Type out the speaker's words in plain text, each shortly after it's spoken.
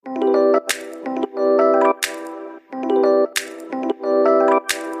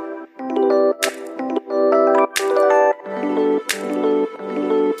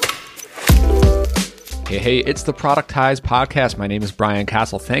Hey, it's the Productize podcast. My name is Brian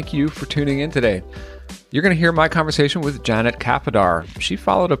Castle. Thank you for tuning in today. You're going to hear my conversation with Janet Kafadar. She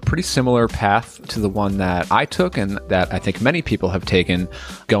followed a pretty similar path to the one that I took and that I think many people have taken,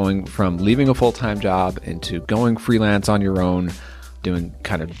 going from leaving a full-time job into going freelance on your own, doing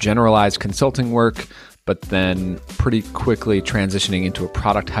kind of generalized consulting work, but then pretty quickly transitioning into a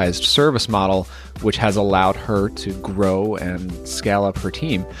productized service model, which has allowed her to grow and scale up her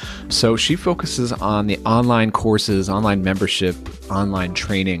team. So she focuses on the online courses, online membership, online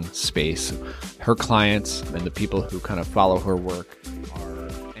training space. Her clients and the people who kind of follow her work are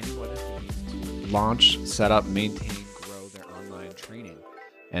anyone who needs to launch, set up, maintain, grow their online training.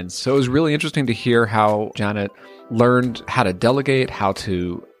 And so it was really interesting to hear how Janet learned how to delegate, how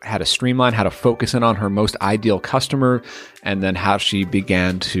to streamline, how to focus in on her most ideal customer, and then how she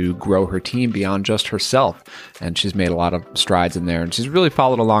began to grow her team beyond just herself. And she's made a lot of strides in there. And she's really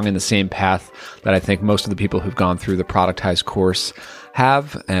followed along in the same path that I think most of the people who've gone through the Productize course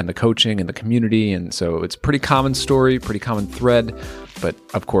have, and the coaching and the community. And so it's a pretty common story, pretty common thread, but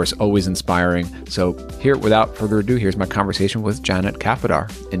of course, always inspiring. So here, without further ado, here's my conversation with Janet Kafadar.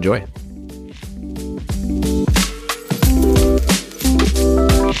 Enjoy.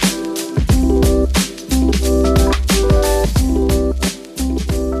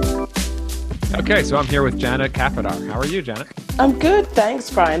 Okay, so I'm here with Janet Kafadar. How are you, Janet? I'm good. Thanks,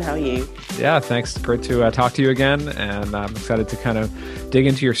 Brian. How are you? Yeah, thanks. Great to talk to you again. And I'm excited to kind of dig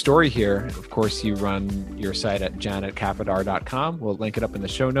into your story here. Of course, you run your site at janetkafadar.com. We'll link it up in the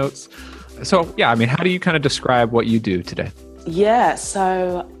show notes. So yeah, I mean, how do you kind of describe what you do today? Yeah,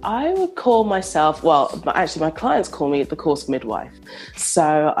 so I would call myself, actually my clients call me the course midwife.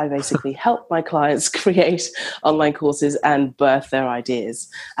 So I basically help my clients create online courses and birth their ideas.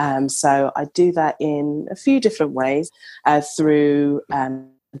 So I do that in a few different ways through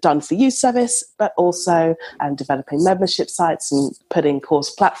done for you service, but also developing membership sites and putting course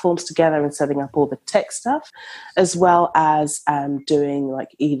platforms together and setting up all the tech stuff, as well as doing like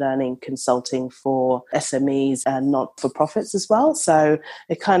e-learning consulting for SMEs and not-for-profits as well. So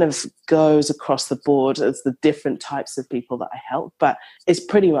it kind of goes across the board as the different types of people that I help, but it's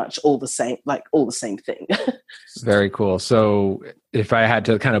pretty much all the same thing. Very cool. So if I had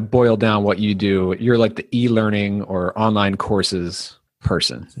to kind of boil down what you do, you're like the e-learning or online courses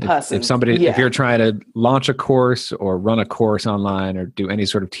person. If you're trying to launch a course or run a course online or do any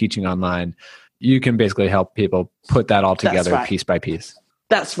sort of teaching online, you can basically help people put that all together piece by piece.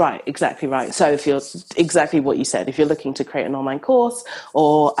 That's right. Exactly right. So if you're exactly what you said, if you're looking to create an online course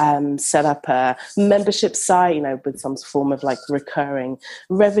or set up a membership site, with some form of like recurring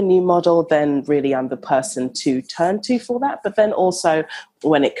revenue model, then really I'm the person to turn to for that. But then also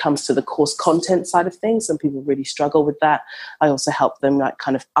when it comes to the course content side of things, some people really struggle with that. I also help them like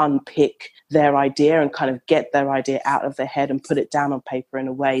kind of unpick their idea and kind of get their idea out of their head and put it down on paper in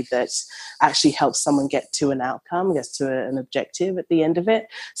a way that actually helps someone get to an outcome, gets to an objective at the end of it.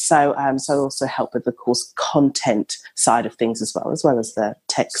 So I also help with the course content side of things as well as the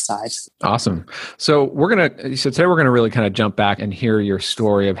tech side. Awesome. So today we're going to really kind of jump back and hear your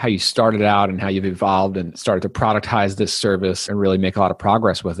story of how you started out and how you've evolved and started to productize this service and really make a lot of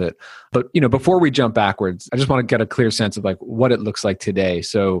progress with it. But, before we jump backwards, I just want to get a clear sense of like what it looks like today.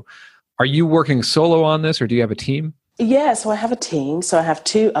 So are you working solo on this or do you have a team? Yeah, so I have a team. So I have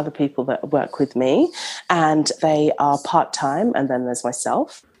two other people that work with me and they are part-time, and then there's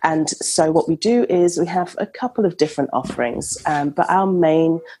myself. And so what we do is we have a couple of different offerings, but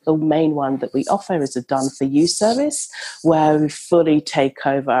the main one that we offer is a done for you service where we fully take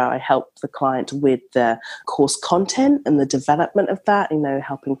over. I help the client with the course content and the development of that,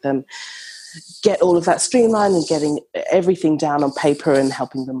 helping them get all of that streamlined and getting everything down on paper and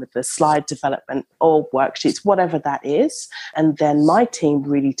helping them with the slide development or worksheets, whatever that is. And then my team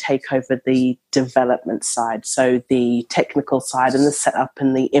really take over the development side, so the technical side and the setup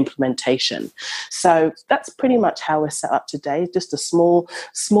and the implementation. So that's pretty much how we're set up today, just a small,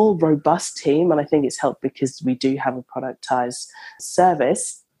 robust team. And I think it's helped because we do have a productized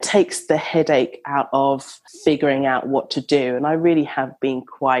service. Takes the headache out of figuring out what to do. And I really have been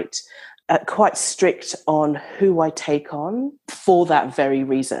quite strict on who I take on for that very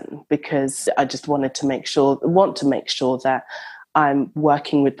reason, because I just want to make sure that I'm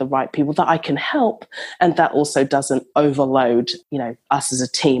working with the right people that I can help, and that also doesn't overload, us as a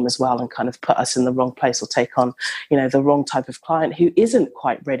team as well, and kind of put us in the wrong place or take on, the wrong type of client who isn't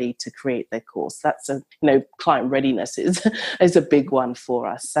quite ready to create their course. That's client readiness is a big one for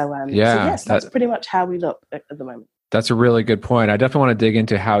us. So, yes, that's pretty much how we look at the moment. That's a really good point. I definitely want to dig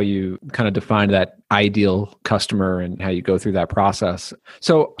into how you kind of define that ideal customer and how you go through that process.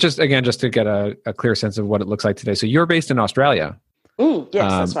 So just to get a clear sense of what it looks like today. So you're based in Australia. Yes,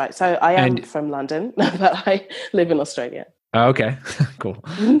 that's right. So I am from London, but I live in Australia. Okay, cool.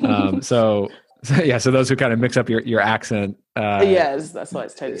 So those who kind of mix up your accent. Yes, that's why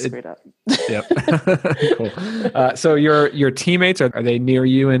it's totally screwed up. Yep. Cool. So your teammates, are they near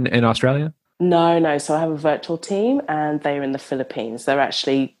you in Australia? No. So I have a virtual team and they're in the Philippines. They're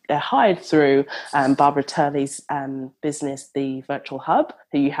hired through Barbara Turley's business, the Virtual Hub,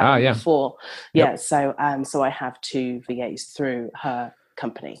 who you had before. Yeah. Yep. So I have two VAs through her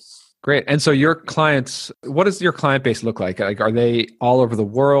company. Great. And so your clients, what does your client base look like? Like, are they all over the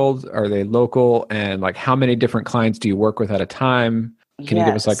world? Are they local? And like, how many different clients do you work with at a time? Can you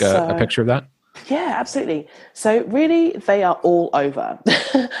give us like a picture of that? Yeah, absolutely. So really, they are all over.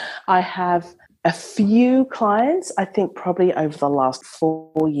 I have a few clients. I think probably over the last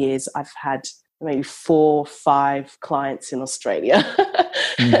 4 years, I've had maybe 4 or 5 clients in Australia.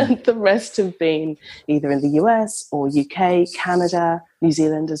 And the rest have been either in the US or UK, Canada, New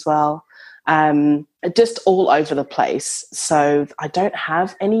Zealand as well. Just all over the place. So I don't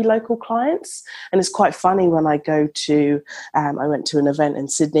have any local clients. And it's quite funny when I go to, I went to an event in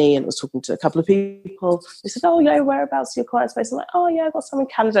Sydney and was talking to a couple of people. They said, oh, yeah, whereabouts are your client space? I'm like, oh, yeah, I've got some in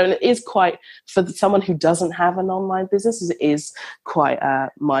Canada. And it is quite, for someone who doesn't have an online business, it is quite a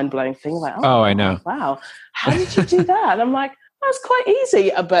mind-blowing thing. Like, oh, I know. Wow. How did you do that? And I'm like, that's quite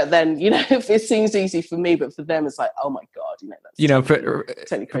easy. But then, it seems easy for me, but for them, it's like, oh my God, that's for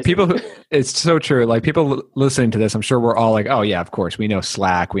totally crazy. People it's so true. Like people listening to this, I'm sure we're all like, oh yeah, of course. We know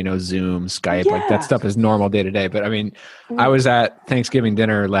Slack, we know Zoom, Skype, like that stuff is normal day to day. But I mean, I was at Thanksgiving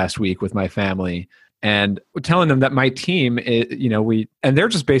dinner last week with my family and telling them that my team is, and they're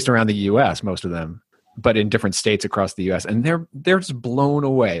just based around the US, most of them, but in different states across the US, and they're just blown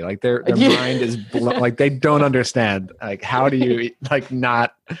away. Like their mind is like they don't understand. Like how do you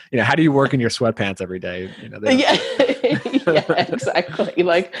how do you work in your sweatpants every day? Yeah, exactly.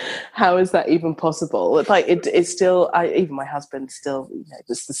 Like how is that even possible? Like it's still. Even my husband still.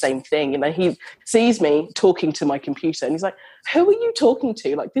 It's the same thing. He sees me talking to my computer, and he's like, "Who are you talking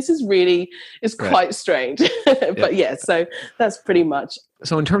to? Like this is quite strange." But so that's pretty much.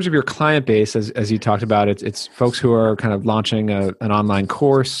 So in terms of your client base, as you talked about, it's folks who are kind of launching an online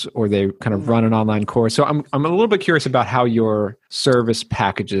course, or they kind of run an online course. So I'm a little bit curious about how your service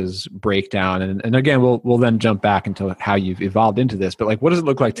packages break down. And again, we'll then jump back into how you've evolved into this. But like, what does it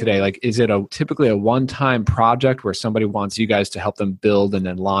look like today? Like, is it typically a one-time project where somebody wants you guys to help them build and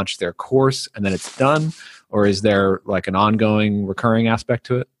then launch their course and then it's done? Or is there like an ongoing recurring aspect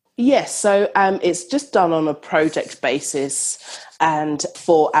to it? Yes, so it's just done on a project basis and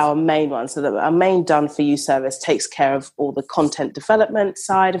for our main one. So that our main Done For You service takes care of all the content development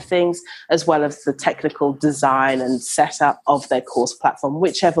side of things, as well as the technical design and setup of their course platform,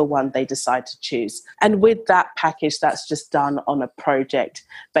 whichever one they decide to choose. And with that package, that's just done on a project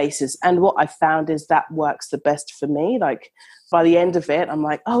basis. And what I found is that works the best for me. Like by the end of it, I'm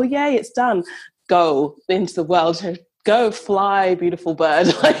like, oh, yay, it's done. Go into the world. Go fly, beautiful bird.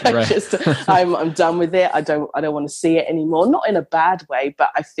 I'm done with it. I don't want to see it anymore. Not in a bad way,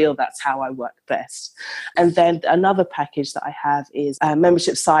 but I feel that's how I work best. And then another package that I have is a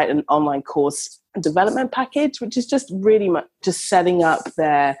membership site and online course development package, which is just really much just setting up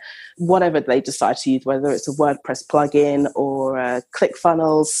their whatever they decide to use, whether it's a WordPress plugin or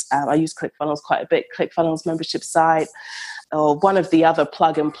ClickFunnels. I use ClickFunnels quite a bit. ClickFunnels membership site, or one of the other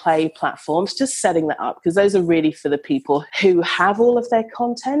plug and play platforms, just setting that up, because those are really for the people who have all of their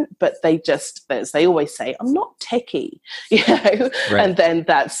content, but they always say, I'm not techie,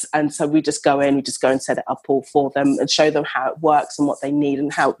 Right. And so we just go and set it up all for them and show them how it works and what they need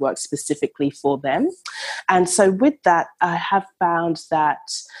and how it works specifically for them. And so with that, I have found that,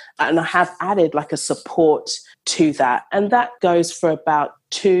 and I have added like a support to that. And that goes for about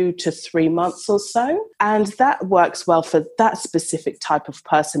 2 to 3 months or so. And that works well for that specific type of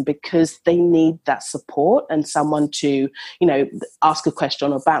person because they need that support and someone to, ask a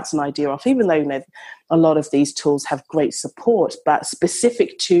question or bounce an idea off, even though, a lot of these tools have great support, but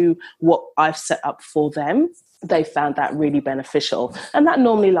specific to what I've set up for them, they found that really beneficial. And that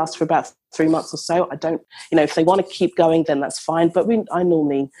normally lasts for about 3 months or so. I don't, if they want to keep going, then that's fine. But I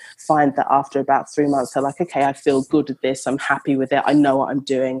normally find that after about 3 months, they're like, okay, I feel good at this. I'm happy with it. I know what I'm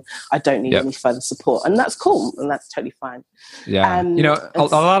doing. I don't need any further support. And that's cool. And that's totally fine. Yeah. A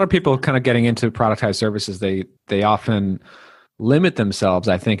lot of people kind of getting into productized services, they often limit themselves,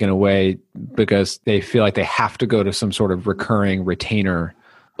 I think, in a way, because they feel like they have to go to some sort of recurring retainer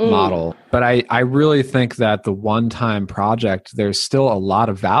model. But I really think that the one-time project, there's still a lot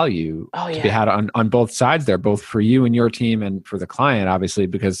of value to be had on both sides there, both for you and your team and for the client, obviously,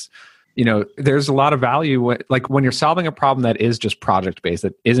 because there's a lot of value like when you're solving a problem that is just project-based,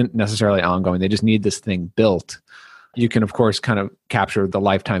 that isn't necessarily ongoing. They just need this thing built. You can, of course, kind of capture the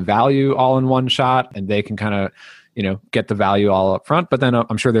lifetime value all in one shot, and they can kind of get the value all up front. But then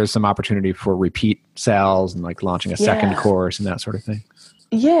I'm sure there's some opportunity for repeat sales and like launching a second course and that sort of thing.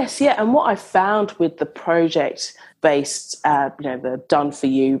 Yes, yeah. And what I found with the project-based, the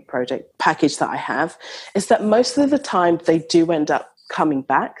done-for-you project package that I have is that most of the time they do end up coming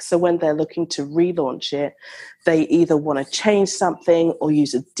back. So when they're looking to relaunch it, they either want to change something or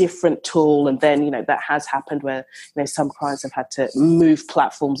use a different tool. And then, that has happened where, some clients have had to move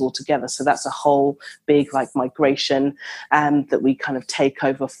platforms altogether. So that's a whole big like migration that we kind of take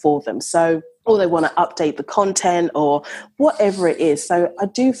over for them. So, or they want to update the content or whatever it is. So I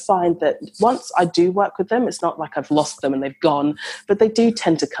do find that once I do work with them, it's not like I've lost them and they've gone, but they do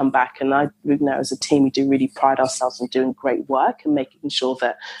tend to come back. And as a team, we do really pride ourselves on doing great work and making sure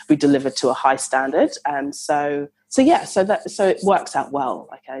that we deliver to a high standard. And so it works out well.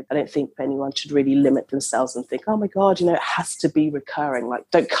 Like I don't think anyone should really limit themselves and think, oh my God, it has to be recurring. Like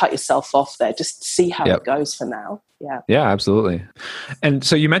don't cut yourself off there. Just see how it goes for now. Yeah. Yeah, absolutely. And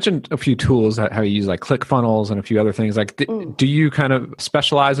so you mentioned a few tools, how you use like ClickFunnels and a few other things. Like, do you kind of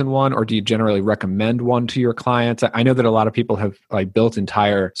specialize in one, or do you generally recommend one to your clients? I know that a lot of people have like built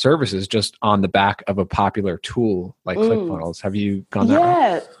entire services just on the back of a popular tool like ClickFunnels. Have you gone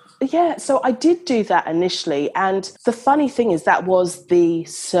that route? Yeah, so I did do that initially. And the funny thing is that was the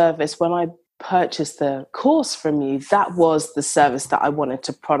service when I purchased the course from you, that was the service that I wanted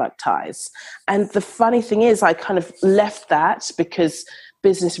to productize. And the funny thing is I kind of left that because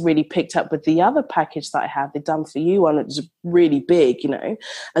business really picked up with the other package that I have, the Done For You one. It was really big,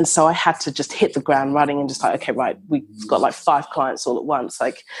 and so I had to just hit the ground running and just like, okay, right, we've got like 5 clients all at once,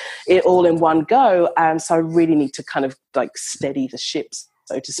 like it all in one go. And so I really need to kind of like steady the ships,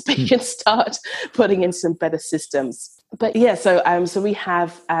 so to speak, and start putting in some better systems. But yeah, so we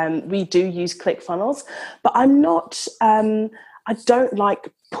have we do use ClickFunnels, but I'm not. I don't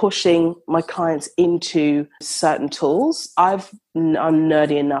like pushing my clients into certain tools. I'm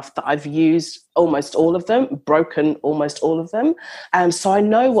nerdy enough that I've used almost all of them, broken almost all of them. So I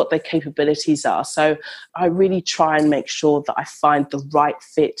know what their capabilities are. So I really try and make sure that I find the right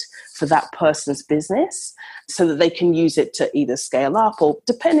fit for that person's business so that they can use it to either scale up or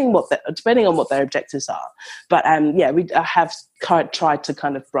depending on what their objectives are. But I have tried to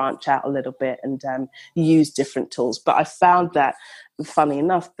kind of branch out a little bit and use different tools. But I found that, funny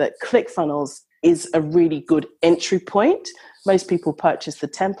enough, that ClickFunnels is a really good entry point. Most people purchase the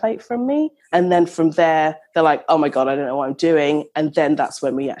template from me, and then from there they're like, oh my God, I don't know what I'm doing. And then that's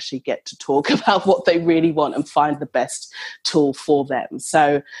when we actually get to talk about what they really want and find the best tool for them.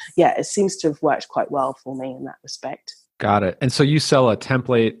 So yeah, it seems to have worked quite well for me in that respect. Got it. And so you sell a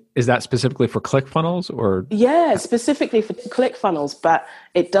template. Is that specifically for ClickFunnels or? Yeah, specifically for ClickFunnels, but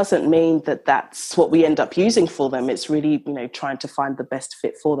it doesn't mean that that's what we end up using for them. It's really, trying to find the best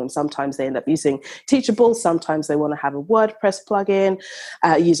fit for them. Sometimes they end up using Teachable. Sometimes they want to have a WordPress plugin,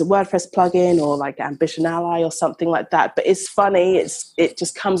 use a WordPress plugin or like Ambition Ally or something like that. But it's funny. It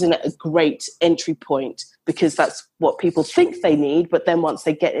just comes in at a great entry point because that's what people think they need. But then once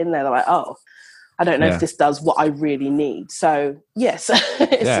they get in there, they're like, oh, I don't know if this does what I really need. So yes,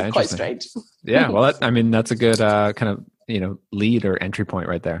 it's quite strange. Yeah, well, that's a good kind of lead or entry point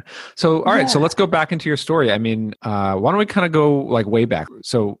right there. So all right, so let's go back into your story. Why don't we kind of go like way back?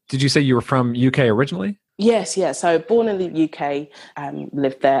 So did you say you were from UK originally? Yes. So born in the UK,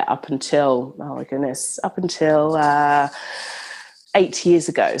 lived there up until 8 years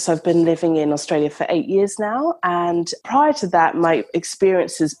ago. So I've been living in Australia for 8 years now. And prior to that, my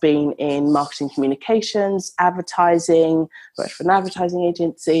experience has been in marketing communications, advertising. I worked for an advertising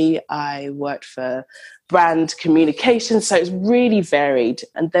agency. I worked for brand communications. So it's really varied.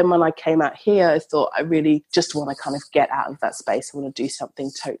 And then when I came out here, I thought I really just want to kind of get out of that space. I want to do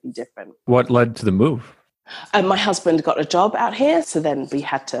something totally different. What led to the move? My husband got a job out here, so then we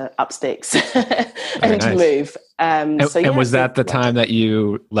had to up sticks and move. Was that the time that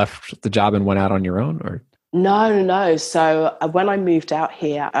you left the job and went out on your own, or? No. So when I moved out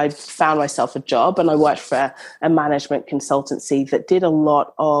here, I found myself a job and I worked for a management consultancy that did a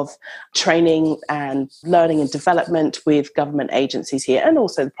lot of training and learning and development with government agencies here and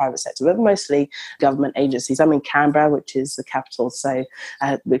also the private sector, but mostly government agencies. I'm in Canberra, which is the capital, so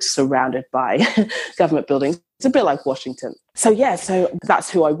which is surrounded by government buildings. It's a bit like Washington. So that's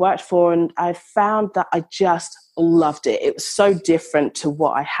who I worked for. And I found that I just loved it. It was so different to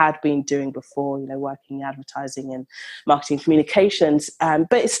what I had been doing before, working in advertising and marketing communications.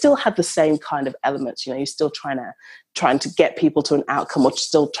 But it still had the same kind of elements. You're still trying to get people to an outcome, or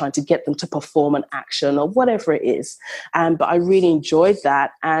still trying to get them to perform an action or whatever it is. But I really enjoyed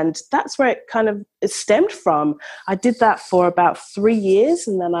that. And that's where it stemmed from. I did that for about 3 years.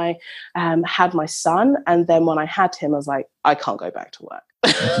 And then I had my son. And then when I had him, I was like, I can't go back to work.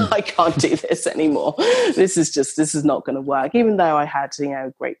 I can't do this anymore. This is not going to work. Even though I had,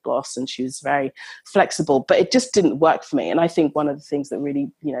 a great boss and she was very flexible, but it just didn't work for me. And I think one of the things that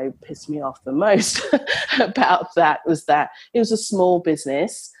really, pissed me off the most about that was that it was a small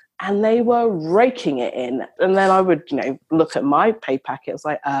business and they were raking it in. And then I would, look at my pay packet. I was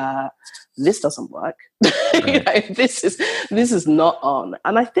like, this doesn't work. Right. This is not on.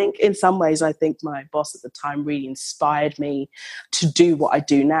 And I think in some ways, my boss at the time really inspired me to do what I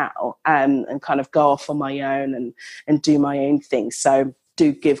do now, and kind of go off on my own and do my own thing. So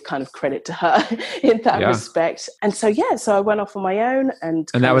do give kind of credit to her in that respect. And so I went off on my own. And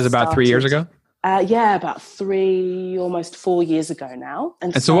that was about 3 years ago? About 3, almost 4 years ago now.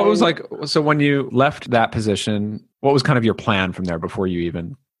 And so what was so when you left that position, what was kind of your plan from there before you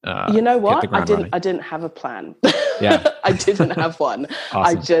even you know what? I didn't have a plan. Yeah. I didn't have one.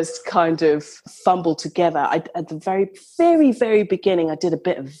 Awesome. I just kind of fumbled together. At the very, very, very beginning, I did a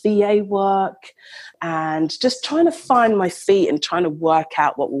bit of VA work and just trying to find my feet and trying to work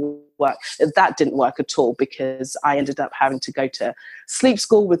out what will work. That didn't work at all because I ended up having to go to sleep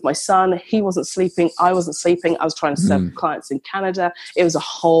school with my son. He wasn't sleeping. I wasn't sleeping. I was trying to serve clients in Canada. It was a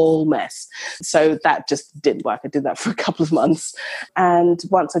whole mess. So that just didn't work. I did that for a couple of months. And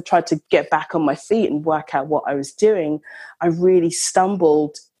once I tried to get back on my feet and work out what I was doing, I really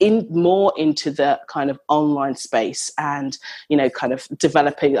stumbled more into the kind of online space and, kind of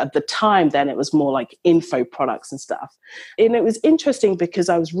developing. At the time then it was more like info products and stuff. And it was interesting because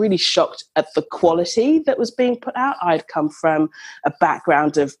I was really shocked at the quality that was being put out. I'd come from a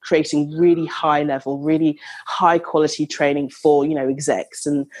background of creating really high level, really high quality training for, execs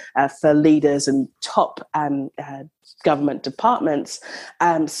and for leaders and top government departments.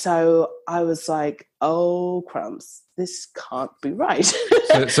 So I was like, oh, crumbs, this can't be right.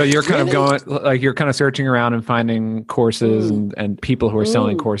 So you're kind of going, like you're kind of searching around and finding courses and people who are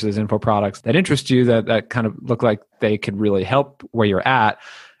selling courses, info products that interest you, that kind of look like they could really help where you're at.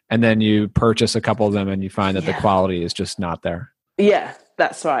 And then you purchase a couple of them and you find that the quality is just not there. Yeah,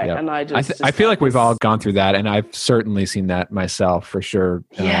 that's right. Yep. And I feel like we've all gone through that, and I've certainly seen that myself for sure.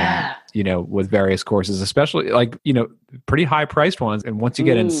 With various courses, especially like, pretty high priced ones. And once you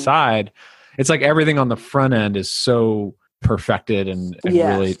get inside, it's like everything on the front end is so perfected and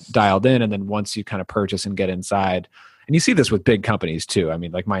really dialed in. And then once you kind of purchase and get inside, and you see this with big companies too. I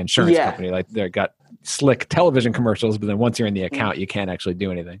mean, like my insurance company, like they got slick television commercials, but then once you're in the account, you can't actually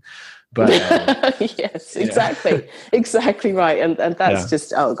do anything. But yes, exactly. Exactly right. And that's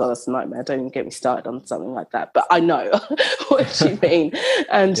just, oh God, that's a nightmare. Don't even get me started on something like that. But I know what you mean.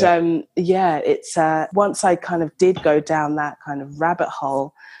 And it's once I kind of did go down that kind of rabbit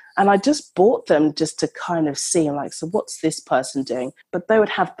hole, and I just bought them just to kind of see, like, so what's this person doing? But they would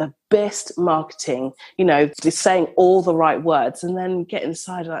have the best marketing, just saying all the right words, and then get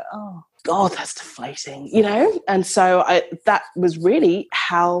inside like, oh God, that's deflating, And so that was really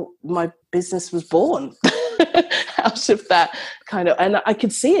how my business was born. Out of that kind of, and I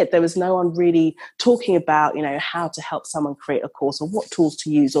could see it. There was no one really talking about, how to help someone create a course or what tools to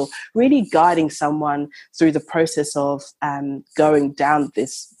use, or really guiding someone through the process of going down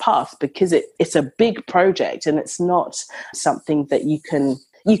this path, because it's a big project and it's not something that you can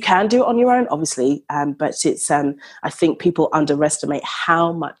do it on your own, obviously, but it's. I think people underestimate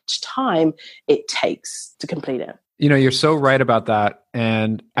how much time it takes to complete it. You're so right about that.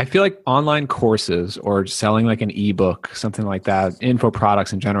 And I feel like online courses or selling like an ebook, something like that, info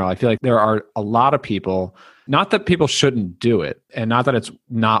products in general, I feel like there are a lot of people, not that people shouldn't do it and not that it's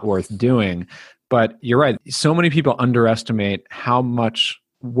not worth doing, but you're right. So many people underestimate how much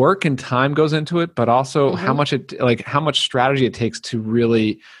work and time goes into it, but also how much strategy it takes to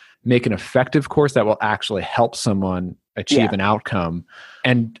really make an effective course that will actually help someone achieve an outcome.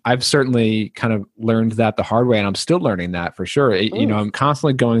 And I've certainly kind of learned that the hard way, and I'm still learning that for sure. I'm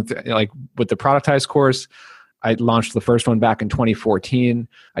constantly going through, like with the Productize course, I launched the first one back in 2014.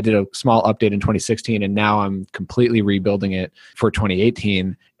 I did a small update in 2016, and now I'm completely rebuilding it for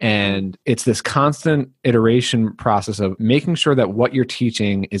 2018. And it's this constant iteration process of making sure that what you're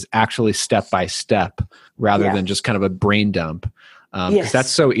teaching is actually step by step rather than just kind of a brain dump. Because that's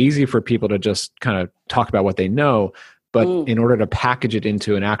so easy for people to just kind of talk about what they know. But in order to package it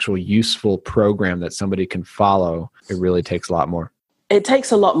into an actual useful program that somebody can follow, it really takes a lot more. It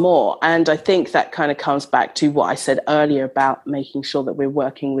takes a lot more. And I think that kind of comes back to what I said earlier about making sure that we're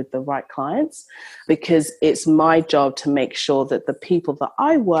working with the right clients, because it's my job to make sure that the people that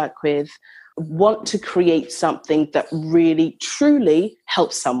I work with want to create something that really, truly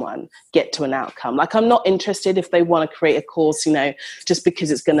helps someone get to an outcome. Like, I'm not interested if they want to create a course, just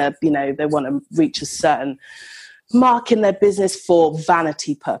because it's going to, they want to reach a certain mark in their business for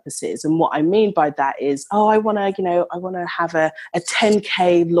vanity purposes. And what I mean by that is, I want to have a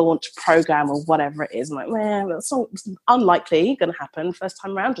 10K launch program or whatever it is. I'm like, man, that's unlikely going to happen first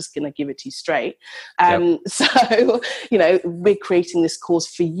time around. Just going to give it to you straight. So, we're creating this course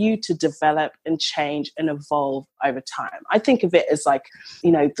for you to develop and change and evolve over time. I think of it as like,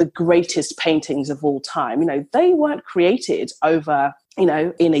 the greatest paintings of all time. They weren't created over in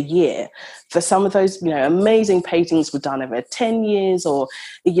a year. For some of those, amazing paintings were done over 10 years or,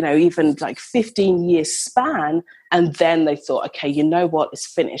 even like 15 years span. And then they thought, okay, you know what, it's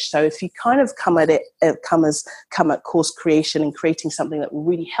finished. So if you kind of come at course creation and creating something that will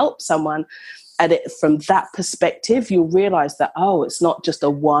really help someone at it from that perspective, you'll realize that, it's not just a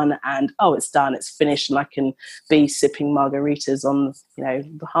one and, it's done, it's finished, and I can be sipping margaritas on,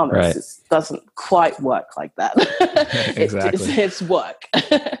 the Bahamas. Right. It doesn't quite work like that. Exactly. It's work.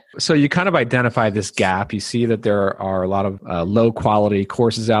 So you kind of identify this gap. You see that there are a lot of low quality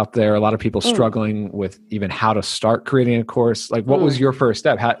courses out there, a lot of people struggling with even how to start creating a course. Like, what was your first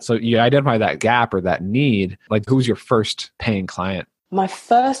step? So you identify that gap or that need. Like, who was your first paying client? My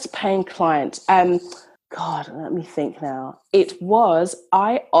first paying client, God, let me think now.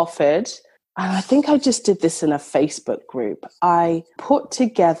 I offered, and I think I just did this in a Facebook group. I put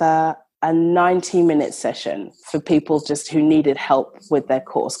together a 90-minute session for people just who needed help with their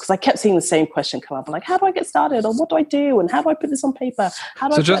course. Because I kept seeing the same question come up. I'm like, how do I get started? Or what do I do? And how do I put this on paper? How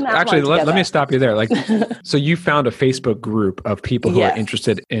do I put an outline together? Let me stop you there. Like, so you found a Facebook group of people who are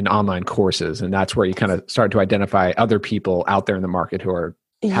interested in online courses. And that's where you kind of started to identify other people out there in the market who are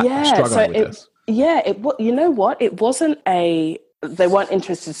struggling with this. Yeah, you know what? It wasn't they weren't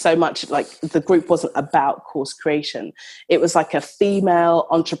interested so much, like the group wasn't about course creation. It was like a female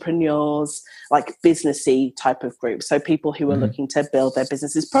entrepreneurs, like businessy type of group. So people who were looking to build their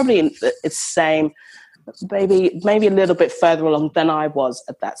businesses, probably in the same, maybe a little bit further along than I was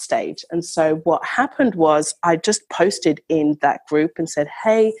at that stage. And so what happened was I just posted in that group and said,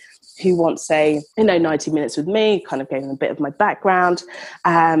 hey, who wants 90 minutes with me, kind of gave them a bit of my background.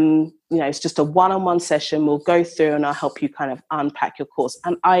 It's just a one-on-one session. We'll go through and I'll help you kind of unpack your course.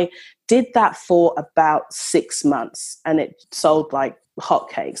 And I did that for about 6 months and it sold like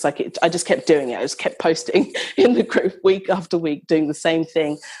hotcakes. I just kept doing it. I just kept posting in the group week after week, doing the same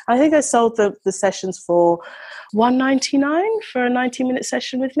thing. I think I sold the sessions for $199 for a 90-minute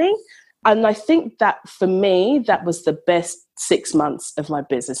session with me. And I think that for me, that was the best 6 months of my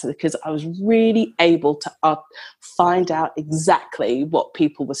business because I was really able to find out exactly what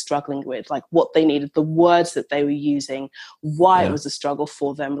people were struggling with, like what they needed, the words that they were using, why it was a struggle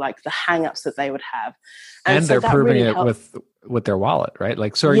for them, like the hang-ups that they would have. And so they're proving really it with their wallet, right?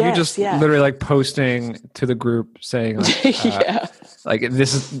 Like, so are you just literally like posting to the group saying like,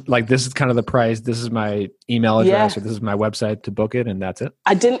 this is kind of the price. This is my email address or this is my website to book it. And that's it.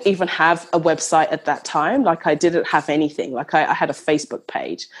 I didn't even have a website at that time. Like I didn't have anything. Like I had a Facebook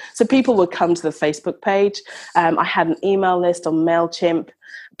page. So people would come to the Facebook page. I had an email list on MailChimp.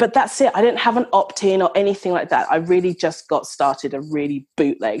 But that's it. I didn't have an opt-in or anything like that. I really just got started a really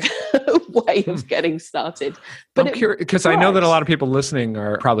bootleg way of getting started. But I'm curious, because I know that a lot of people listening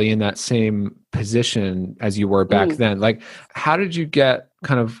are probably in that same position as you were back then. Like, how did you get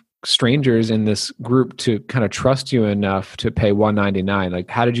kind of strangers in this group to kind of trust you enough to pay $199? Like,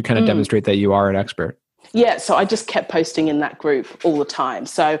 how did you kind of demonstrate that you are an expert? Yeah, so I just kept posting in that group all the time.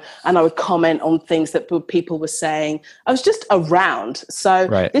 So, and I would comment on things that people were saying. I was just around. So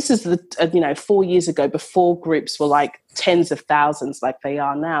This is 4 years ago, before groups were like tens of thousands like they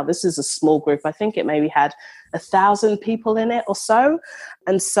are now. This is a small group. I think it maybe had 1,000 people in it or so.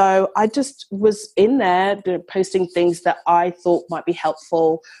 And so I just was in there posting things that I thought might be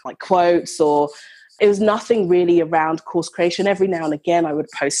helpful, like quotes or... It was nothing really around course creation. Every now and again, I would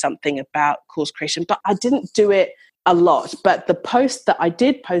post something about course creation, but I didn't do it a lot. But the post that I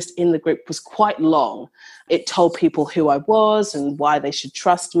did post in the group was quite long. It told people who I was and why they should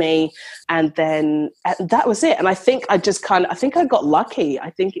trust me. And that was it. And I think I got lucky. I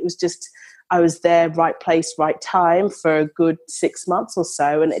think it was just, I was there, right place, right time for a good 6 months or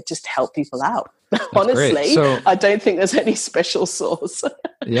so, and it just helped people out. Honestly, so, I don't think there's any special sauce.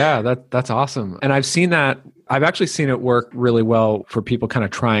 Yeah, that's awesome. And I've actually seen it work really well for people kind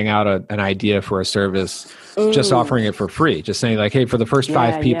of trying out an idea for a service, just offering it for free, just saying like, hey, for the first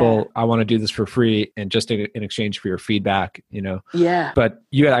 5 people, I want to do this for free and just in exchange for your feedback, Yeah. But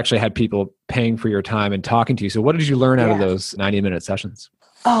you actually had people paying for your time and talking to you. So what did you learn out of those 90-minute sessions?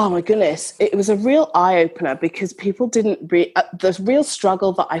 Oh my goodness. It was a real eye-opener because people didn't the real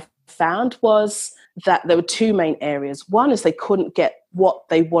struggle that I found was that there were 2 main areas. One is they couldn't get what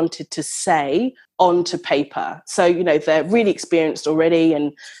they wanted to say onto paper. So, they're really experienced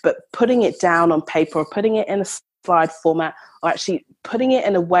already, but putting it down on paper or putting it in a slide format or actually putting it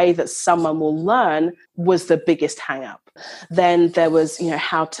in a way that someone will learn was the biggest hang up. Then there was,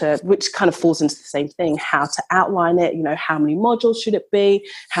 how to, which kind of falls into the same thing, how to outline it, how many modules should it be?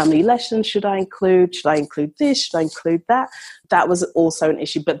 How many lessons should I include? Should I include this? Should I include that? That was also an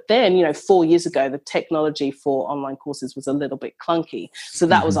issue. But then, 4 years ago, the technology for online courses was a little bit clunky. So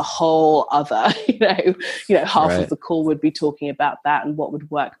that was a whole other, half of the call would be talking about that and what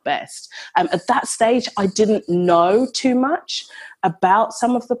would work best. At that stage, I didn't know too much about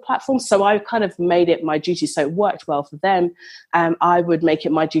some of the platforms. So I kind of made it my duty. So it worked well for them. I would make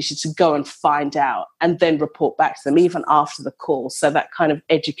it my duty to go and find out and then report back to them even after the call. So that kind of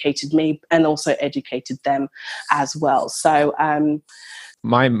educated me and also educated them as well. So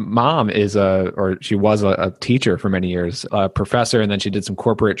my mom she was a teacher for many years, a professor, and then she did some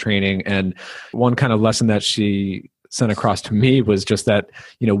corporate training. And one kind of lesson that she sent across to me was just that,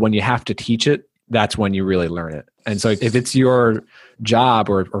 when you have to teach it, that's when you really learn it. And so if it's your job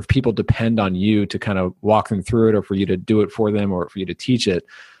or if people depend on you to kind of walk them through it or for you to do it for them or for you to teach it,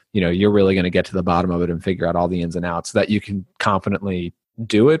 you're really going to get to the bottom of it and figure out all the ins and outs so that you can confidently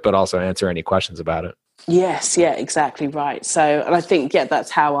do it, but also answer any questions about it. Yes, yeah, exactly right. So, and I think,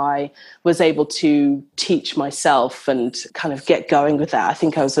 that's how I was able to teach myself and kind of get going with that. I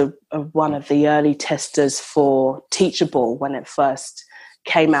think I was one of the early testers for Teachable when it first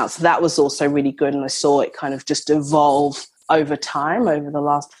came out. So that was also really good. And I saw it kind of just evolve over time, over the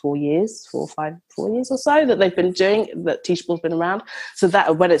last 4 years or so that they've been doing, that Teachable's been around. So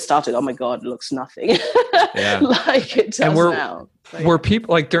that when it started, oh my God, it looks nothing like it does now. So, were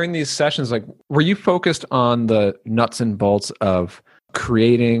people like during these sessions, like were you focused on the nuts and bolts of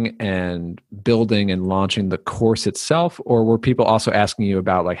creating and building and launching the course itself, or were people also asking you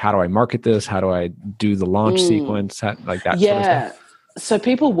about like, how do I market this? How do I do the launch sequence? Like that sort of stuff? So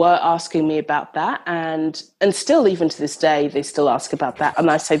people were asking me about that and still even to this day, they still ask about that. And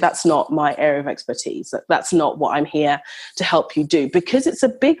I say, that's not my area of expertise. That's not what I'm here to help you do because it's a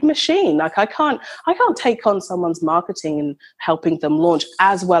big machine. Like I can't take on someone's marketing and helping them launch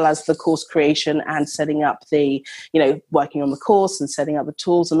as well as the course creation and setting up the, working on the course and setting up the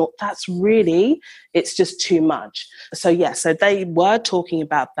tools and all. That's really, it's just too much. So so they were talking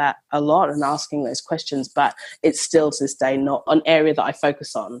about that a lot and asking those questions, but it's still to this day not an area that I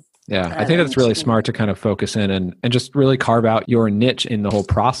focus on. Yeah, I think that's really smart to kind of focus in and just really carve out your niche in the whole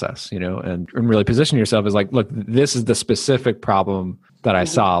process, and really position yourself as like, look, this is the specific problem that I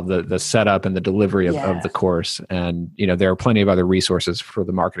solve, the setup and the delivery of the course. And, there are plenty of other resources for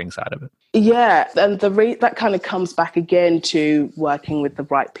the marketing side of it. Yeah, and that kind of comes back again to working with the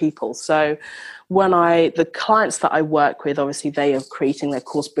right people. So when the clients that I work with, obviously they are creating their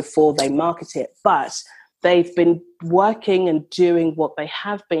course before they market it, but they've been working and doing what they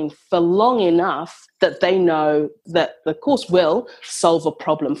have been for long enough that they know that the course will solve a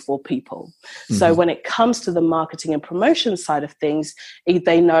problem for people. Mm-hmm. So when it comes to the marketing and promotion side of things,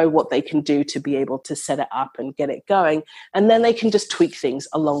 they know what they can do to be able to set it up and get it going. And then they can just tweak things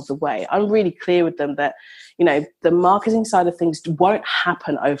along the way. I'm really clear with them that, the marketing side of things won't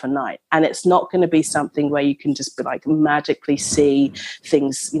happen overnight. And it's not going to be something where you can just be like magically see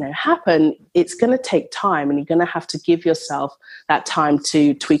things, happen. It's going to take time and you're going to have to give yourself that time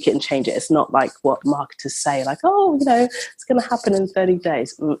to tweak it and change it. It's not like what marketers say, like, oh, it's going to happen in 30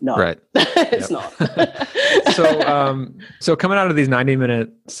 days. No, right. It's not. So coming out of these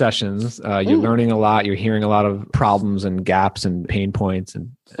 90-minute sessions, you're learning a lot. You're hearing a lot of problems and gaps and pain points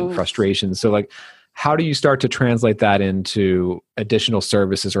and frustrations. So like, how do you start to translate that into additional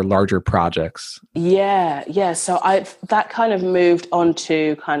services or larger projects? Yeah. So that kind of moved on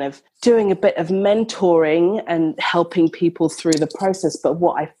to kind of doing a bit of mentoring and helping people through the process. But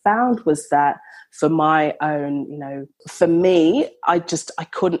what I found was that for my own, for me, I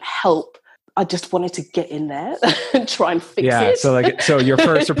couldn't help I just wanted to get in there and try and fix Yeah. it. So your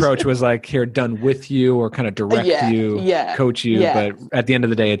first approach was like, here, done with you, or kind of direct you, coach you. But at the end of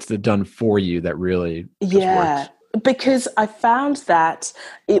the day, it's the done for you that really just works. Because I found that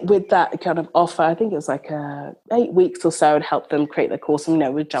with that kind of offer, I think it was like 8 weeks or so, I'd help them create their course.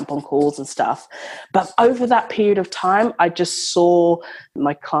 And, we'd jump on calls and stuff. But over that period of time, I just saw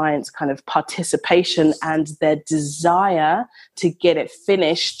my clients' kind of participation and their desire to get it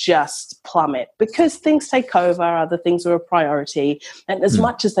finished just plummet, because things take over, other things are a priority. And as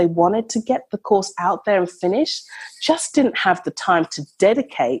much as they wanted to get the course out there and finished, just didn't have the time to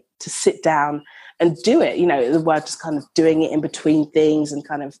dedicate to sit down and do it. The word just kind of doing it in between things and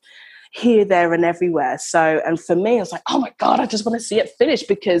kind of here, there, and everywhere. So, and for me, I was like, oh my God, I just want to see it finished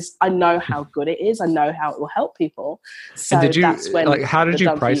because I know how good it is. I know how it will help people. So and that's when how did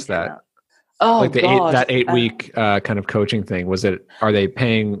you price that? Oh, like God. That 8 week kind of coaching thing, are they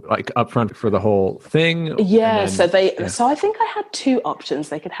paying like upfront for the whole thing? Yeah. So I think I had two options.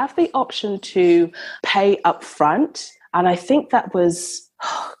 They could have the option to pay upfront. And I think that was,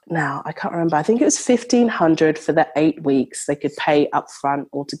 now I can't remember. I think it was $1,500 for the 8 weeks. They could pay upfront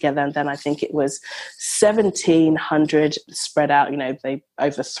altogether, and then I think it was $1,700 spread out. They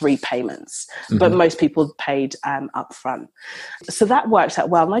over 3 payments, but most people paid upfront. So that worked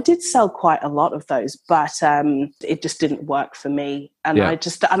out well, and I did sell quite a lot of those, but it just didn't work for me. And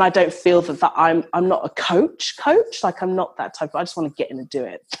I don't feel that I'm not a coach. Like I'm not that type. I just want to get in and do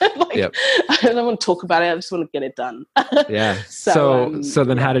it. I don't want to talk about it. I just want to get it done. So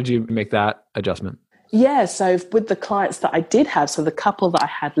then how did you make that adjustment? Yeah, so with the clients that I did have, so the couple that I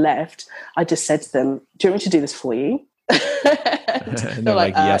had left, I just said to them, do you want me to do this for you? And they're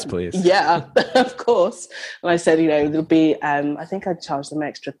like, yes, please. Yeah, of course. And I said, there'll be, I think I charged them an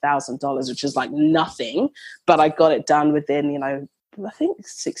extra $1,000, which is like nothing, but I got it done within, I think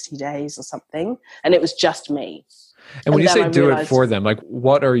 60 days or something. And it was just me. And when you say do it for them, like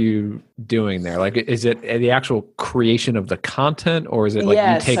what are you doing there? Like, is it the actual creation of the content, or is it like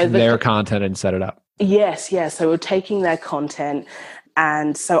you take their content and set it up? Yes. So we're taking their content.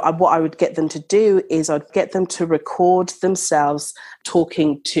 And so what I would get them to do is I'd get them to record themselves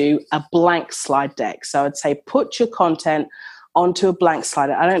talking to a blank slide deck. So I'd say, put your content onto a blank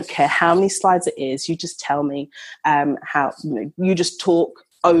slide. I don't care how many slides it is. You just tell me how, you just talk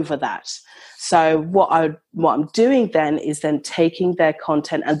over that. So what I'm doing then is then taking their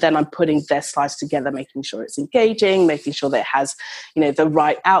content, and then I'm putting their slides together, making sure it's engaging, making sure that it has, the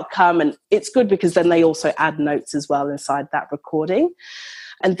right outcome. And it's good because then they also add notes as well inside that recording.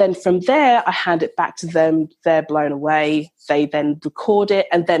 And then from there, I hand it back to them. They're blown away. They then record it,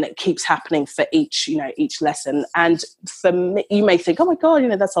 and then it keeps happening for each lesson. And for me, you may think, oh my God,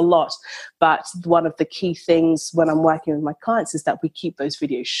 that's a lot. But one of the key things when I'm working with my clients is that we keep those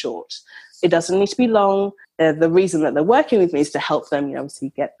videos short. It doesn't need to be long. The reason that they're working with me is to help them, obviously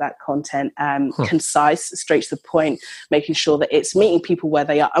get that content concise, straight to the point, making sure that it's meeting people where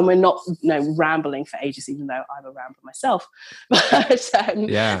they are. And we're not, rambling for ages, even though I'm a rambler myself. But it's straight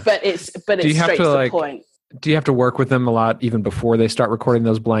to the point. Do you have to work with them a lot even before they start recording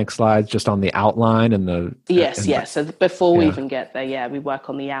those blank slides, just on the outline and the... Yes. So before we even get there, we work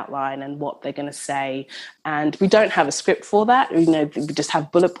on the outline and what they're going to say. And we don't have a script for that. We just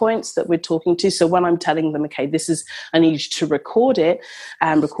have bullet points that we're talking to. So when I'm telling them, okay, I need you to record it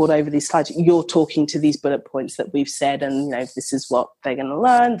and record over these slides, you're talking to these bullet points that we've said. And, this is what they're going to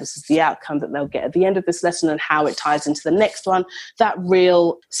learn. This is the outcome that they'll get at the end of this lesson and how it ties into the next one. That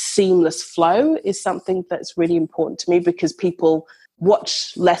real seamless flow is something that's really important to me, because people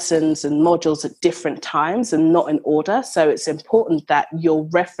watch lessons and modules at different times and not in order. So it's important that you're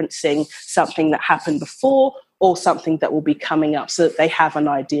referencing something that happened before or something that will be coming up, so that they have an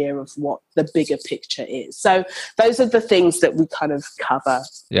idea of what the bigger picture is. So those are the things that we kind of cover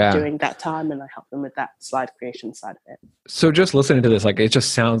during that time, and I help them with that slide creation side of it. So just listening to this, like, it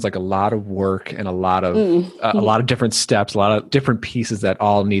just sounds like a lot of work and a lot of different steps, a lot of different pieces that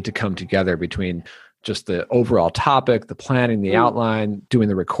all need to come together between just the overall topic, the planning, the outline, doing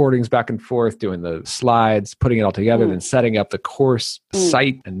the recordings back and forth, doing the slides, putting it all together, then setting up the course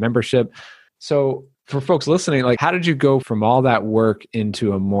site and membership. So for folks listening, like, how did you go from all that work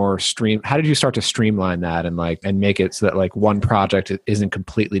into a more how did you start to streamline that and make it so that like one project isn't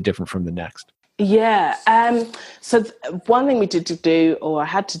completely different from the next? Yeah. So one thing we I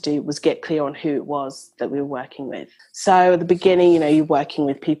had to do, was get clear on who it was that we were working with. So at the beginning, you're working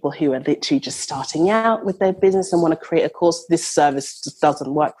with people who are literally just starting out with their business and want to create a course. This service just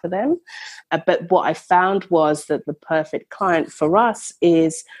doesn't work for them. But what I found was that the perfect client for us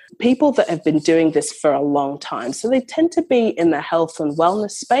is people that have been doing this for a long time. So they tend to be in the health and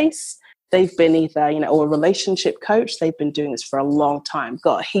wellness space. they've been either, or a relationship coach. They've been doing this for a long time,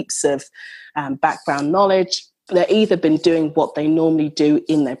 got heaps of background knowledge. They've either been doing what they normally do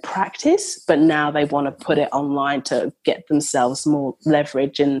in their practice, but now they want to put it online to get themselves more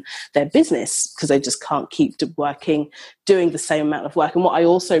leverage in their business because they just can't keep doing the same amount of work. And what I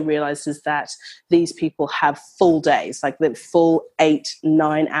also realized is that these people have full days, like the full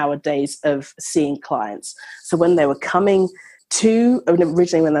 8-9 hour days of seeing clients. So when they were coming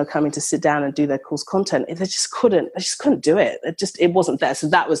originally when they were coming to sit down and do their course content, they just couldn't do it. It wasn't there. So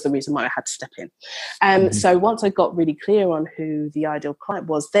that was the reason why I had to step in. So once I got really clear on who the ideal client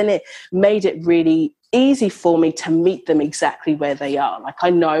was, then it made it really easy for me to meet them exactly where they are. Like, I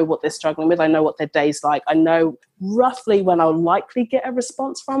know what they're struggling with. I know what their day's like. I know roughly when I'll likely get a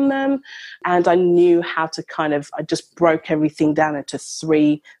response from them. And I knew how to I just broke everything down into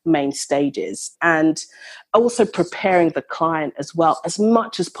 3 main stages. And also preparing the client as well, as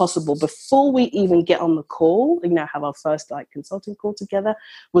much as possible before we even get on the call, have our first consulting call together,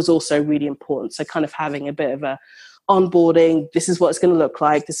 was also really important. So kind of having a bit of a onboarding, this is what it's going to look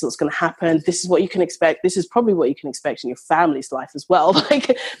like, this is what's going to happen, this is what you can expect, this is probably what you can expect in your family's life as well.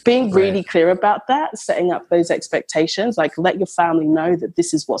 Being really clear about that, setting up those expectations, let your family know that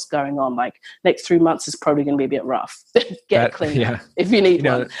this is what's going on. Next 3 months is probably going to be a bit rough. Get clean if you need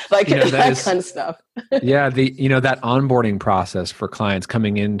one. That kind of stuff. Yeah, that onboarding process for clients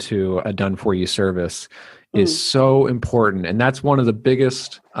coming into a done for you service is so important. And that's one of the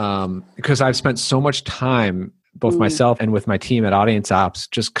biggest, because I've spent so much time, both myself and with my team at Audience Ops,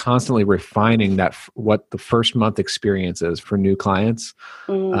 just constantly refining what the first month experience is for new clients.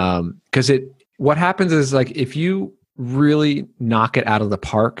 Because what happens is if you really knock it out of the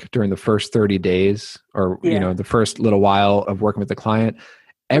park during the first 30 days or, the first little while of working with the client,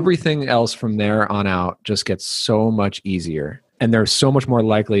 everything else from there on out just gets so much easier. And they're so much more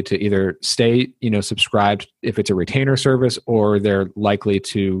likely to either stay, subscribed if it's a retainer service, or they're likely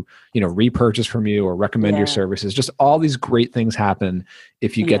to, repurchase from you or recommend your services. Just all these great things happen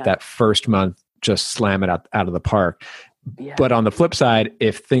if you get that first month, just slam it out of the park. Yeah. But on the flip side,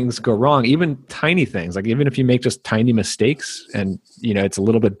 if things go wrong, even tiny things, even if you make just tiny mistakes and, it's a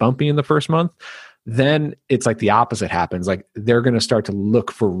little bit bumpy in the first month, then it's the opposite happens. They're going to start to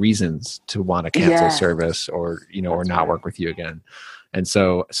look for reasons to want to cancel service or, or not work with you again. And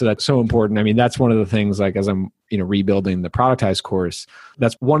so that's so important. I mean, that's one of the things, as I'm, rebuilding the Productize course,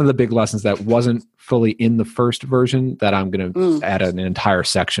 that's one of the big lessons that wasn't fully in the first version that I'm going to add an entire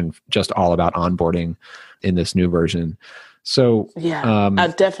section just all about onboarding in this new version. So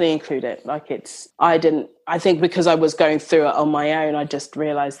I'd definitely include it. I think because I was going through it on my own, I just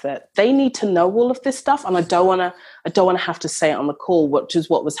realized that they need to know all of this stuff. And I don't want to have to say it on the call, which is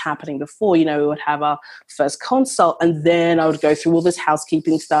what was happening before. We would have our first consult and then I would go through all this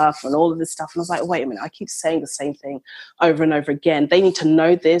housekeeping stuff and all of this stuff. And I was like, wait a minute, I keep saying the same thing over and over again. They need to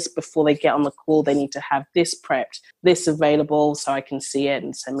know this before they get on the call. They need to have this prepped, this available so I can see it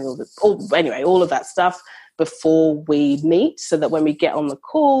and send me all of that stuff before we meet, so that when we get on the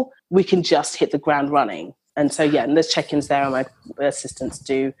call, we can just hit the ground running. And so, and there's check-ins there, and my assistants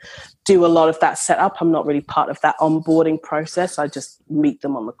do a lot of that setup. I'm not really part of that onboarding process. I just meet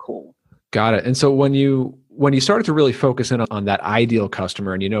them on the call. Got it. And so when you started to really focus in on that ideal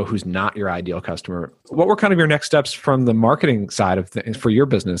customer and who's not your ideal customer, what were kind of your next steps from the marketing side of things for your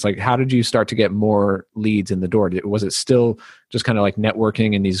business? How did you start to get more leads in the door? Was it still just kind of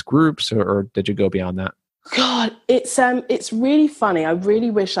networking in these groups, or did you go beyond that? God, it's really funny. I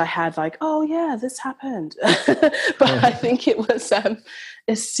really wish I had this happened. But I think it was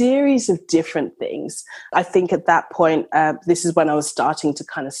a series of different things. I think at that point, this is when I was starting to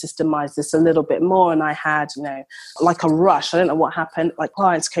kind of systemize this a little bit more. And I had, a rush. I don't know what happened.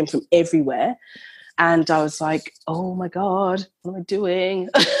 Clients came from everywhere. And I was like, oh my God, what am I doing?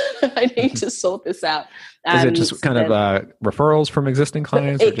 I need to sort this out. Is it just kind of referrals from existing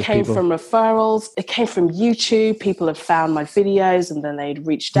clients? It came from referrals. It came from YouTube. People had found my videos and then they'd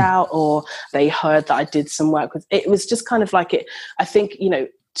reached out, or they heard that I did some work with. It was just kind of I think,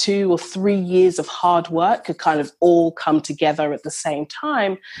 2 or 3 years of hard work could kind of all come together at the same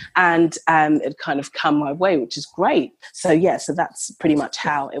time, and it kind of come my way, which is great. So that's pretty much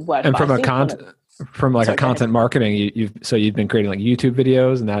how it worked. And from a content marketing, you've been creating YouTube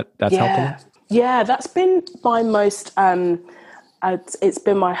videos, and that's helpful. Yeah, that's been my most. It's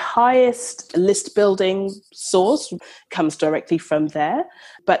been my highest list building source. Comes directly from there,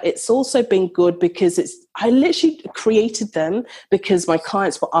 but it's also been good because I literally created them because my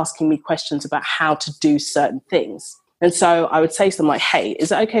clients were asking me questions about how to do certain things. And so I would say to them like, hey,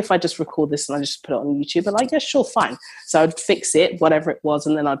 is it okay if I just record this and I just put it on YouTube? And like, yeah, sure, fine. So I'd fix it, whatever it was,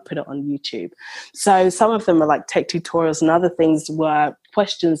 and then I'd put it on YouTube. So some of them are like tech tutorials, and other things were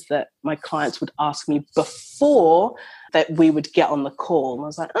questions that my clients would ask me before that we would get on the call. And I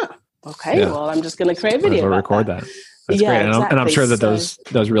was like, oh, okay, well, I'm just going to create a video about record that. That's great. And, exactly. and I'm sure that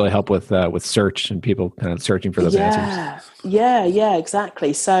those really help with search and people kind of searching for those answers. Yeah,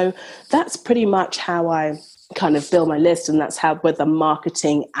 exactly. So that's pretty much how I kind of build my list, and that's where the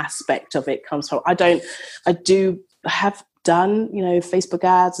marketing aspect of it comes from. I do have done, Facebook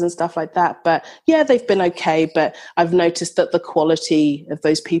ads and stuff like that, but yeah, they've been okay. But I've noticed that the quality of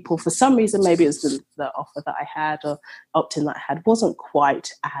those people, for some reason, maybe it was the offer that I had or opt-in that I had, wasn't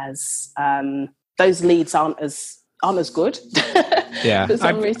quite as those leads aren't as good. Yeah, for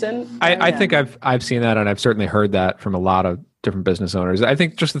some reason. I think I've seen that, and I've certainly heard that from a lot of different business owners. I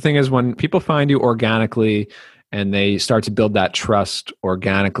think just the thing is, when people find you organically and they start to build that trust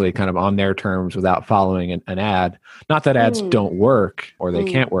organically, kind of on their terms without following an ad, not that ads don't work or they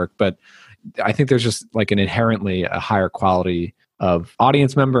can't work, but I think there's just like an inherently a higher quality of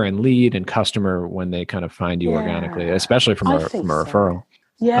audience member and lead and customer when they kind of find you organically, especially from a referral.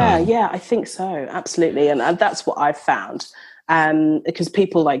 Yeah, I think so. Absolutely. And that's what I've found. Because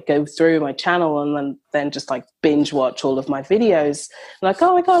people like go through my channel and then just like binge watch all of my videos. Like,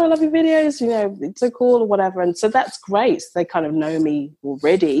 oh my God, I love your videos. It's so cool or whatever. And so that's great. They kind of know me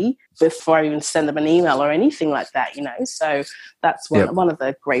already before I even send them an email or anything like that, So that's one of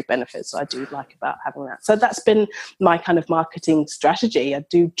the great benefits I do like about having that. So that's been my kind of marketing strategy. I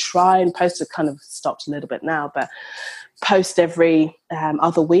do try and post. It kind of stopped a little bit now, but post every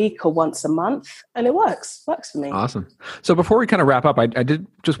other week or once a month, and it works for me. Awesome. So before we kind of wrap up, I did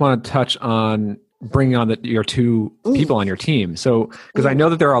just want to touch on bringing on your two people on your team. So, because I know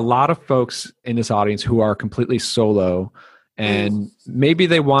that there are a lot of folks in this audience who are completely solo, and maybe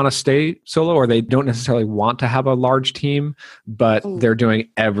they want to stay solo, or they don't necessarily want to have a large team, but they're doing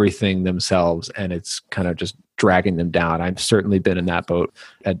everything themselves, and it's kind of just dragging them down. I've certainly been in that boat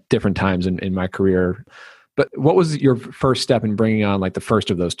at different times in my career. But what was your first step in bringing on like the first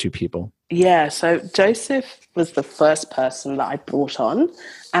of those two people? Yeah, so Joseph was the first person that I brought on,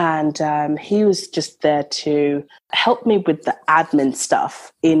 and he was just there to help me with the admin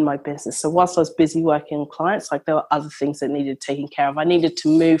stuff in my business. So whilst I was busy working on clients, like there were other things that needed taken care of. I needed to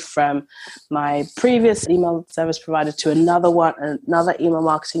move from my previous email service provider to another email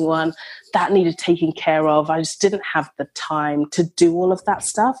marketing one that needed taking care of. I just didn't have the time to do all of that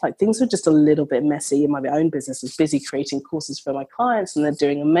stuff. Like things were just a little bit messy in my own business. I was busy creating courses for my clients, and they're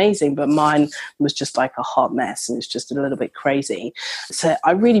doing amazing, but mine was just like a hot mess, and it's just a little bit crazy. So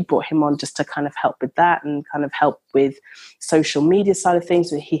I really brought him on just to kind of help with that and kind of help with social media side of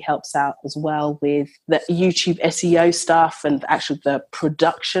things. And he helps out as well with the YouTube SEO stuff and actually the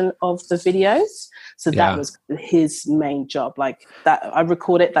production of the videos. So that was his main job. Like that, I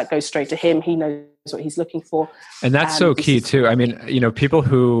record it, that goes straight to him. He knows what he's looking for. And that's so key too. I mean, people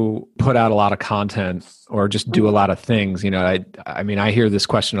who put out a lot of content or just do a lot of things, I mean, I hear this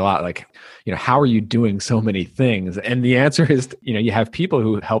question a lot, like, how are you doing so many things? And the answer is, you have people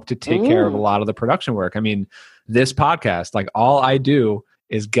who help to take care of a lot of the production work. I mean, this podcast, like all I do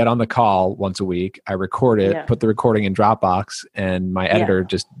is get on the call once a week. I record it, put the recording in Dropbox, and my editor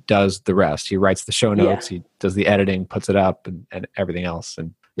just does the rest. He writes the show notes, he does the editing, puts it up, and everything else.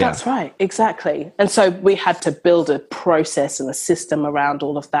 And that's right, exactly. And so we had to build a process and a system around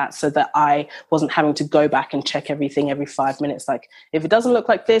all of that so that I wasn't having to go back and check everything every 5 minutes. Like, if it doesn't look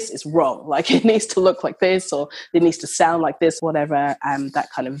like this, it's wrong. Like, it needs to look like this, or it needs to sound like this, whatever that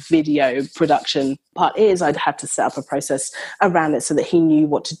kind of video production part is. I'd had to set up a process around it so that he knew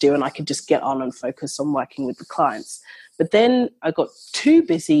what to do and I could just get on and focus on working with the clients. But then I got too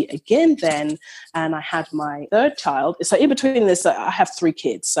busy again then, and I had my third child. So in between this, I have 3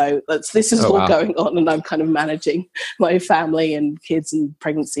 kids. So this is all going on, and I'm kind of managing my family and kids and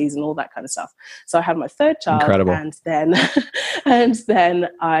pregnancies and all that kind of stuff. So I had my third child. Incredible. And then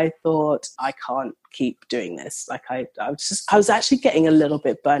I thought, I can't keep doing this. Like I was actually getting a little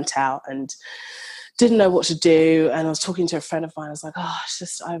bit burnt out and didn't know what to do. And I was talking to a friend of mine. I was like,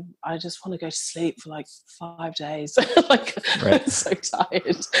 I just want to go to sleep for like 5 days. Like, I'm so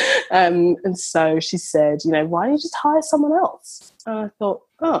tired. And so she said, why don't you just hire someone else? And I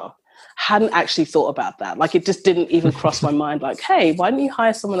thought, hadn't actually thought about that. Like, it just didn't even cross my mind. Like, hey, why don't you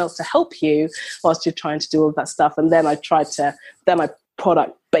hire someone else to help you whilst you're trying to do all of that stuff? And then I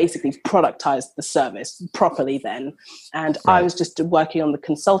basically productized the service properly then. And I was just working on the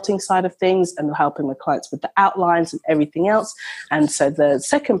consulting side of things and helping my clients with the outlines and everything else. And so the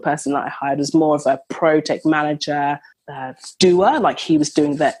second person that I hired was more of a project manager, doer, like he was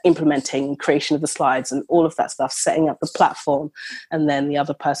doing the implementing, creation of the slides and all of that stuff, setting up the platform, and then the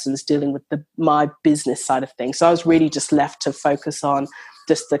other person is dealing with my business side of things. So I was really just left to focus on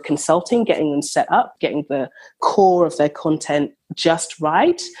just the consulting, getting them set up, getting the core of their content just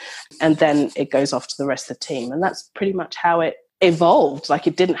right, and then it goes off to the rest of the team. And that's pretty much how it evolved. Like,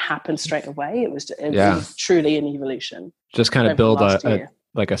 it didn't happen straight away. It was truly an evolution. Just kind of build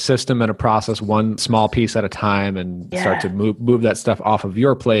a system and a process, one small piece at a time, and start to move that stuff off of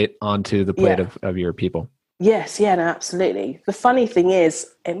your plate onto the plate of your people. Yes, no, absolutely. The funny thing is,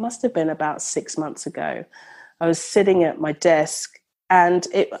 it must have been about 6 months ago. I was sitting at my desk and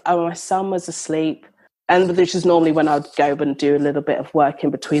my son was asleep, and which is normally when I'd go and do a little bit of work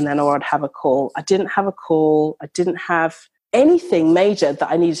in between then, or I'd have a call. I didn't have a call. I didn't have anything major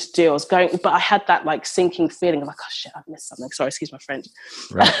that I needed to do. I was going, but I had that like sinking feeling of like, oh shit, I've missed something. Sorry, excuse my French.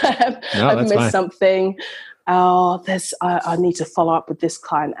 Right. No, I've missed fine. something. I need to follow up with this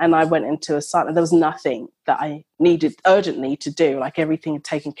client. And I went into a site and there was nothing that I needed urgently to do. Like, everything had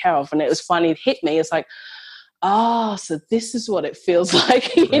taken care of. And it was funny, it hit me. It's like, so this is what it feels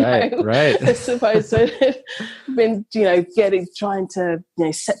like, right. I suppose. So I've been, trying to,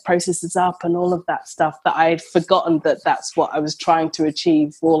 set processes up and all of that stuff, that I had forgotten that that's what I was trying to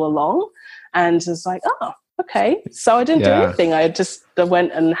achieve all along. And it was like, okay. So I didn't do anything. I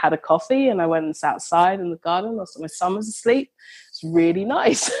went and had a coffee, and I went and sat outside in the garden. My son was asleep. It's really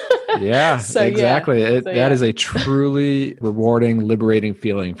nice. Yeah, exactly. That is a truly rewarding, liberating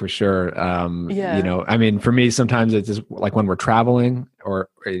feeling for sure. I mean, for me, sometimes it's just like when we're traveling or,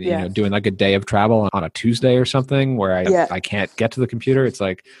 doing like a day of travel on a Tuesday or something where I can't get to the computer. It's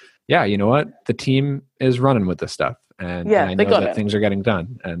like, you know what? The team is running with this stuff, and I know that things are getting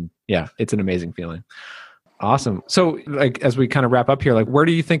done. And it's an amazing feeling. Awesome. So, like, as we kind of wrap up here, like, where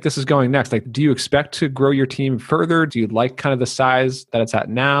do you think this is going next? Like, do you expect to grow your team further? Do you like kind of the size that it's at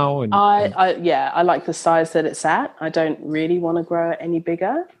now? I like the size that it's at. I don't really want to grow it any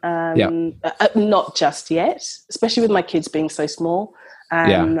bigger. Not just yet, especially with my kids being so small.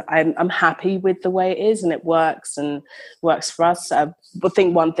 I'm happy with the way it is, and it works for us. I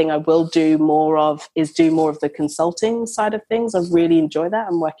think one thing I will do more of is do more of the consulting side of things. I really enjoy that.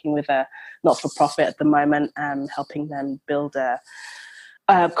 I'm working with a not-for-profit at the moment, helping them build a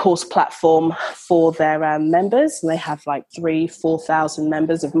course platform for their members. And they have like 4,000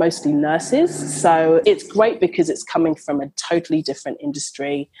 members of mostly nurses. So it's great because it's coming from a totally different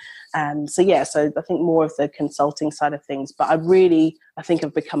industry. So I think more of the consulting side of things, but I think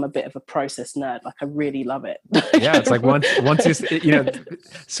I've become a bit of a process nerd. Like, I really love it. Yeah. It's like once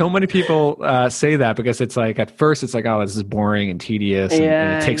so many people say that, because it's like, at first it's like, oh, this is boring and tedious and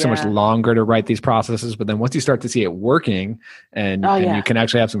it takes so much longer to write these processes. But then once you start to see it working and you can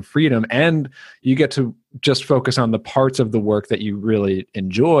actually have some freedom, and you get to just focus on the parts of the work that you really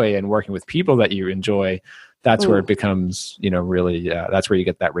enjoy and working with people that you enjoy, that's where it becomes, really, that's where you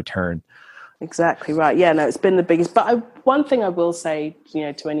get that return. Exactly right. Yeah, no, it's been the biggest. But one thing I will say,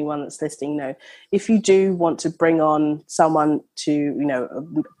 to anyone that's listening, if you do want to bring on someone to, a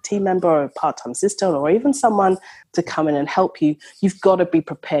team member or a part-time assistant, or even someone to come in and help you, you've got to be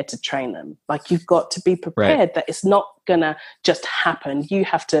prepared to train them. Like, you've got to be prepared that it's not going to just happen. You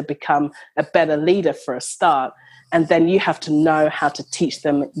have to become a better leader for a start. And then you have to know how to teach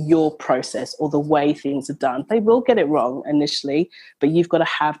them your process or the way things are done. They will get it wrong initially, but you've got to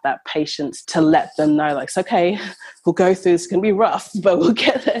have that patience to let them know, like, it's okay, we'll go through, it's going to be rough, but we'll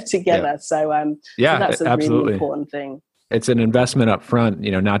get there together. Yeah. So that's a really important thing. It's an investment up front,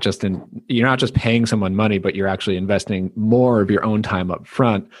 you're not just paying someone money, but you're actually investing more of your own time up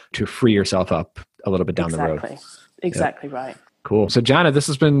front to free yourself up a little bit down the road. Exactly right. Cool. So, Janet, this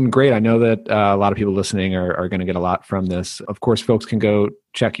has been great. I know that a lot of people listening are going to get a lot from this. Of course, folks can go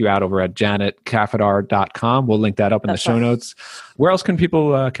check you out over at janetkafadar.com. We'll link that up in the show notes. Where else can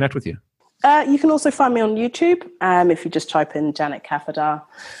people connect with you? You can also find me on YouTube. If you just type in Janet Kafadar,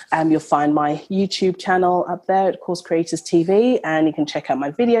 you'll find my YouTube channel up there at Course Creators TV, and you can check out my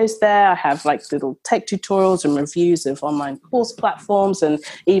videos there. I have like little tech tutorials and reviews of online course platforms, and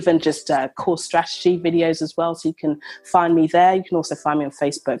even just course strategy videos as well. So you can find me there. You can also find me on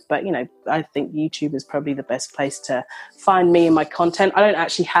Facebook, but I think YouTube is probably the best place to find me and my content. I don't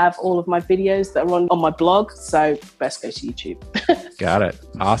actually have all of my videos that are on my blog, so best go to YouTube. Got it.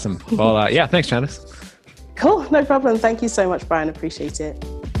 Awesome. Well, thanks, Janice. Cool. No problem. Thank you so much, Brian. Appreciate it.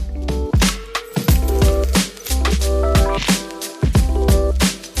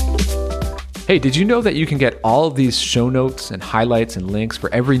 Hey, did you know that you can get all of these show notes and highlights and links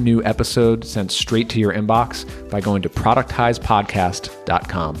for every new episode sent straight to your inbox by going to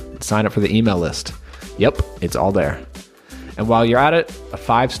productizepodcast.com and sign up for the email list? Yep, it's all there. And while you're at it, a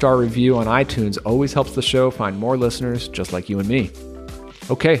 5-star review on iTunes always helps the show find more listeners just like you and me.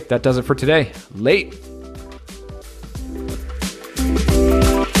 Okay, that does it for today. Late.